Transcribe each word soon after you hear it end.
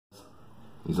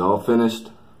He's all finished,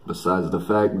 besides the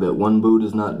fact that one boot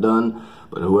is not done.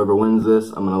 But whoever wins this,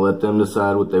 I'm going to let them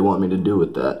decide what they want me to do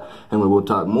with that. And we will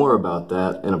talk more about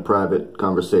that in a private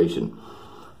conversation.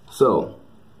 So,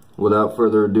 without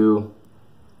further ado,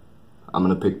 I'm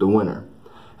going to pick the winner.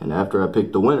 And after I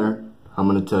pick the winner, I'm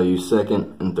going to tell you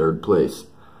second and third place.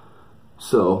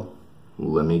 So,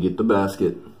 let me get the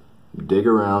basket, dig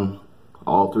around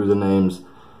all through the names,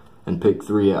 and pick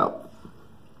 3 out.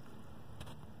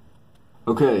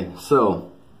 Okay,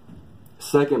 so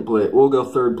second place, we'll go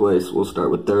third place. We'll start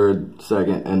with third,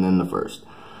 second, and then the first.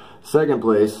 Second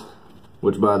place,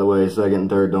 which by the way, second and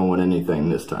third don't win anything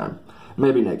this time.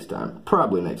 Maybe next time,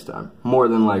 probably next time, more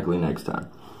than likely next time.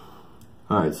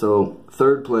 Alright, so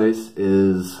third place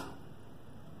is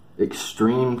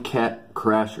Extreme Cat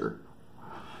Crasher.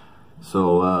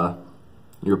 So,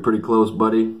 you're a pretty close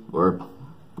buddy, or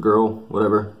girl,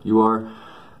 whatever you are.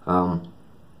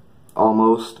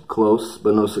 Almost close,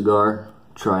 but no cigar.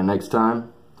 Try next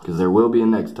time, because there will be a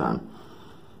next time.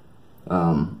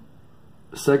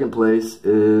 Second place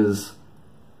is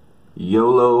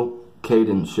YOLO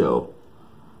Caden Show.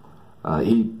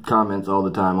 He comments all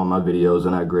the time on my videos,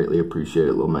 and I greatly appreciate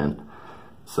it, little man.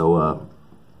 So,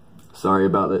 sorry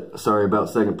about it. Sorry about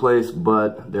second place,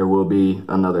 but there will be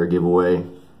another giveaway.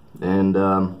 And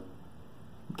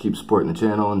keep supporting the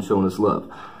channel and showing us love.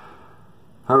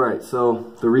 Alright,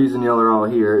 so the reason y'all are all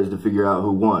here is to figure out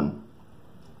who won.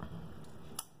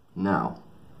 Now,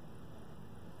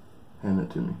 hand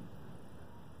it to me.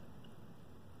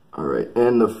 Alright,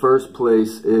 and the first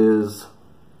place is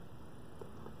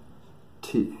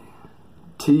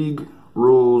Teague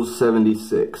Rules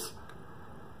 76.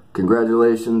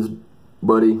 Congratulations,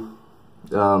 buddy.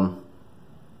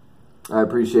 I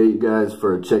appreciate you guys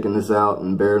for checking this out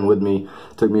and bearing with me.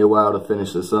 It took me a while to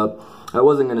finish this up. I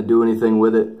wasn't going to do anything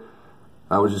with it.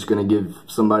 I was just going to give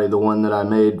somebody the one that I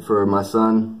made for my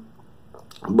son.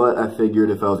 But I figured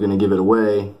if I was going to give it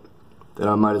away, then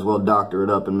I might as well doctor it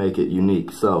up and make it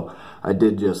unique. So I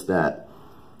did just that.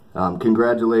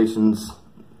 Congratulations,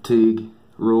 Teague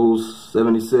Rules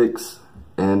 76.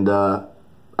 And I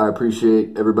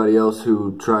appreciate everybody else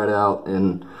who tried out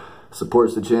and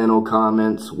supports the channel,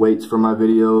 comments, waits for my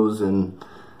videos, and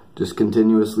just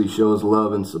continuously shows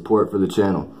love and support for the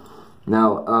channel.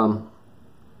 Now,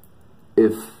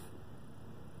 if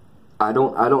I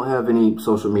don't have any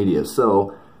social media,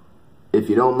 so if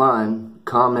you don't mind,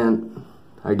 comment,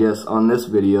 I guess, on this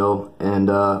video, and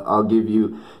I'll give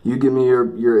you give me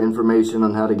your information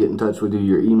on how to get in touch with you,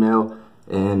 your email,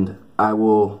 and I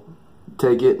will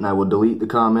take it and I will delete the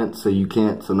comment so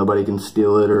nobody can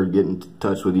steal it or get in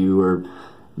touch with you or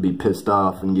be pissed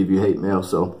off and give you hate mail.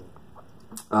 So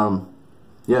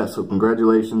yeah, so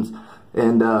congratulations.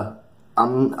 And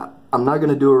I'm not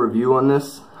gonna do a review on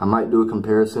this. I might do a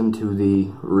comparison to the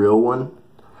real one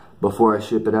before I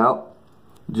ship it out,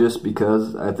 just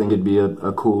because I think it'd be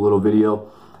a cool little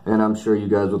video, and I'm sure you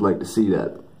guys would like to see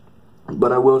that.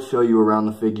 But I will show you around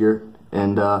the figure,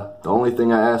 and the only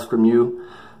thing I ask from you,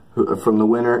 from the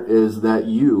winner, is that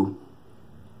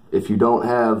if you don't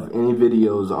have any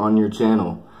videos on your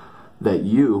channel, that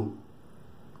you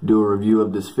do a review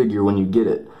of this figure when you get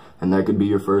it, and that could be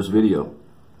your first video.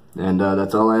 And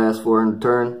that's all I ask for in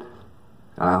return.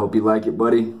 I hope you like it,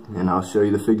 buddy, and I'll show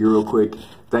you the figure real quick.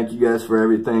 Thank you guys for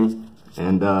everything,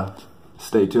 and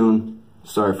stay tuned.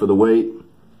 Sorry for the wait.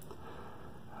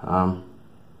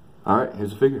 Alright,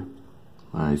 here's the figure.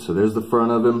 Alright, so there's the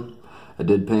front of him. I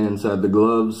did paint inside the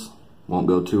gloves. Won't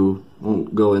go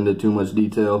into too much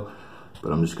detail,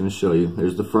 but I'm just going to show you.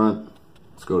 There's the front.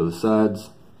 Let's go to the sides.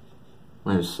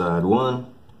 There's side 1,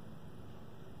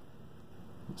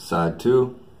 side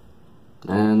 2,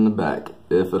 and the back,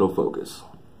 if it'll focus.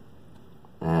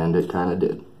 And it kind of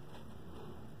did.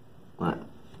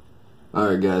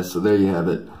 Alright guys, so there you have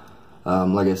it.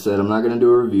 Like I said, I'm not going to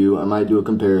do a review. I might do a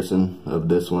comparison of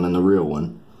this one and the real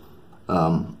one.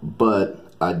 But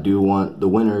I do want the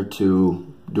winner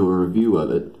to do a review of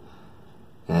it.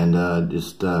 And I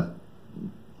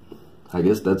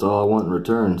guess that's all I want in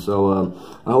return. So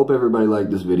I hope everybody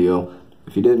liked this video.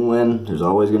 If you didn't win, there's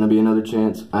always going to be another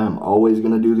chance. I am always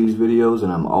going to do these videos,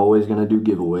 and I'm always going to do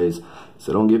giveaways.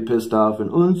 So don't get pissed off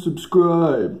and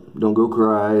unsubscribe. Don't go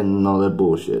cry and all that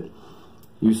bullshit.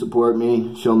 You support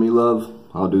me, show me love,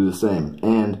 I'll do the same.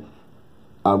 And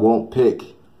I won't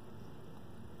pick.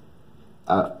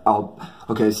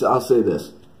 Okay, so I'll say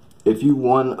this. If you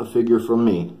won a figure from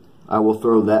me, I will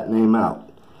throw that name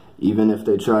out. Even if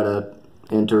they try to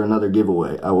enter another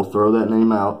giveaway, I will throw that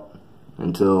name out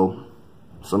until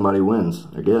somebody wins,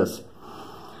 I guess.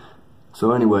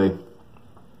 So anyway,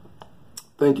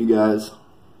 thank you guys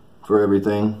for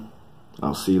everything.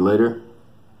 I'll see you later.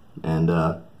 And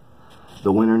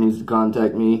the winner needs to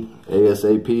contact me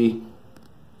ASAP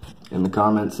in the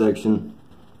comment section.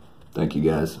 Thank you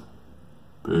guys.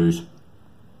 Peace.